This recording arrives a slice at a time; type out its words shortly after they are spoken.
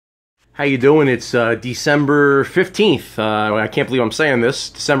How you doing? It's December 15th. I can't believe I'm saying this.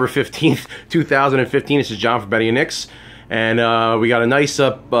 December 15th, 2015. This is John from Betty and Nick's. And we got a nice,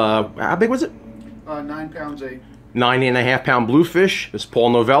 how big was it? 9 pounds 8. 9.5 pound bluefish. This is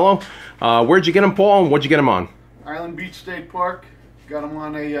Paul Novello. Where'd you get him, Paul, and what'd you get him on? Island Beach State Park. Got him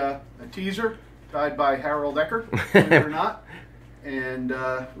on a teaser tied by Harold Eckert, believe it or not. And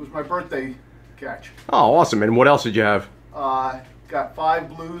it was my birthday catch. Oh, awesome. And what else did you have? Got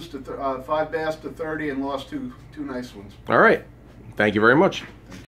 5 blues to 5 bass to 30 and lost two nice ones. All right. Thank you very much.